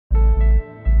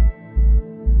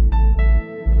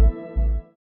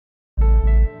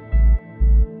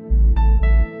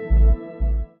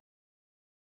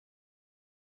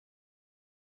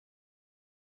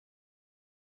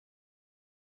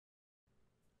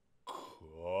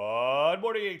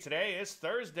morning today is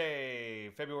Thursday,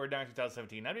 February 9th,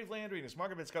 2017. I'm Dave Landry, and this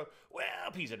market bits go,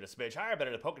 well, piece of a smidge higher,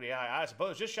 better to poke in the eye, I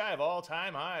suppose, just shy of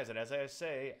all-time highs. And as I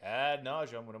say, ad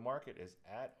nauseum, when the market is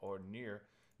at or near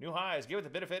new highs, give it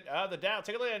the benefit of the doubt.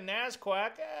 Take a look at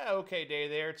NASDAQ. Okay day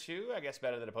there, too. I guess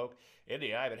better than a poke in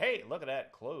the eye. But hey, look at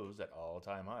that. Closed at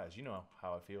all-time highs. You know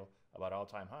how I feel about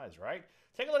all-time highs, right?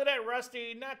 Take a look at that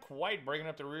Rusty. Not quite bringing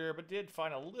up the rear, but did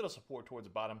find a little support towards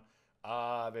the bottom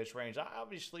of its range.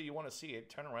 Obviously, you want to see it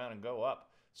turn around and go up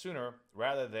sooner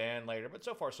rather than later. But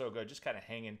so far, so good. Just kind of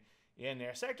hanging in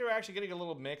there. Sector actually getting a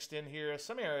little mixed in here.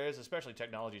 Some areas, especially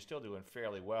technology, still doing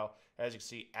fairly well. As you can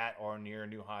see, at or near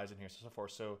new highs in here. So far,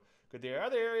 so good there.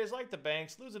 Other areas like the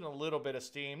banks losing a little bit of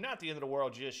steam. Not the end of the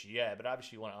world just yet, but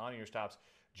obviously you want to honor your stops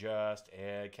just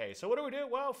in case. So what do?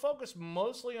 Well, focus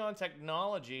mostly on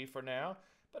technology for now,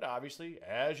 but obviously,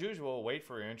 as usual, wait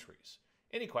for entries.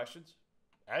 Any questions?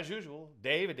 As usual,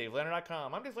 Dave at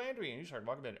DaveLandry.com. I'm Dave Landry, and you start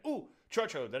marking in. Ooh,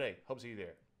 chart show today. Hope to see you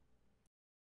there.